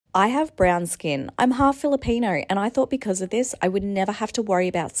I have brown skin. I'm half Filipino, and I thought because of this, I would never have to worry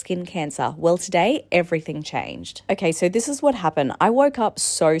about skin cancer. Well, today, everything changed. Okay, so this is what happened. I woke up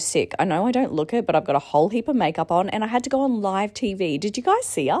so sick. I know I don't look it, but I've got a whole heap of makeup on, and I had to go on live TV. Did you guys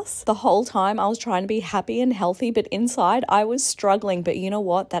see us? The whole time I was trying to be happy and healthy, but inside I was struggling. But you know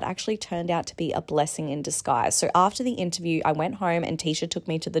what? That actually turned out to be a blessing in disguise. So after the interview, I went home and Tisha took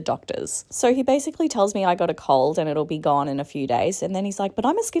me to the doctors. So he basically tells me I got a cold and it'll be gone in a few days. And then he's like, but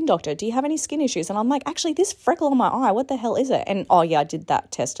I'm a skin doctor. Do you have any skin issues? And I'm like, actually, this freckle on my eye, what the hell is it? And oh yeah, I did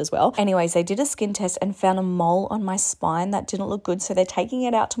that test as well. Anyways, they did a skin test and found a mole on my spine that didn't look good. So they're taking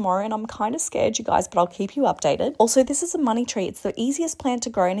it out tomorrow and I'm kind of scared, you guys, but I'll keep you updated. Also, this is a money tree. It's the easiest plant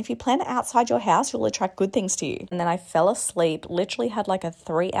to grow. And if you plant it outside your house, you'll attract good things to you. And then I fell asleep, literally had like a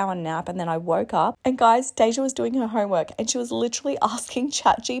 3-hour nap. And then I woke up and guys, Deja was doing her homework and she was literally asking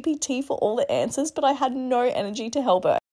ChatGPT for all the answers, but I had no energy to help her.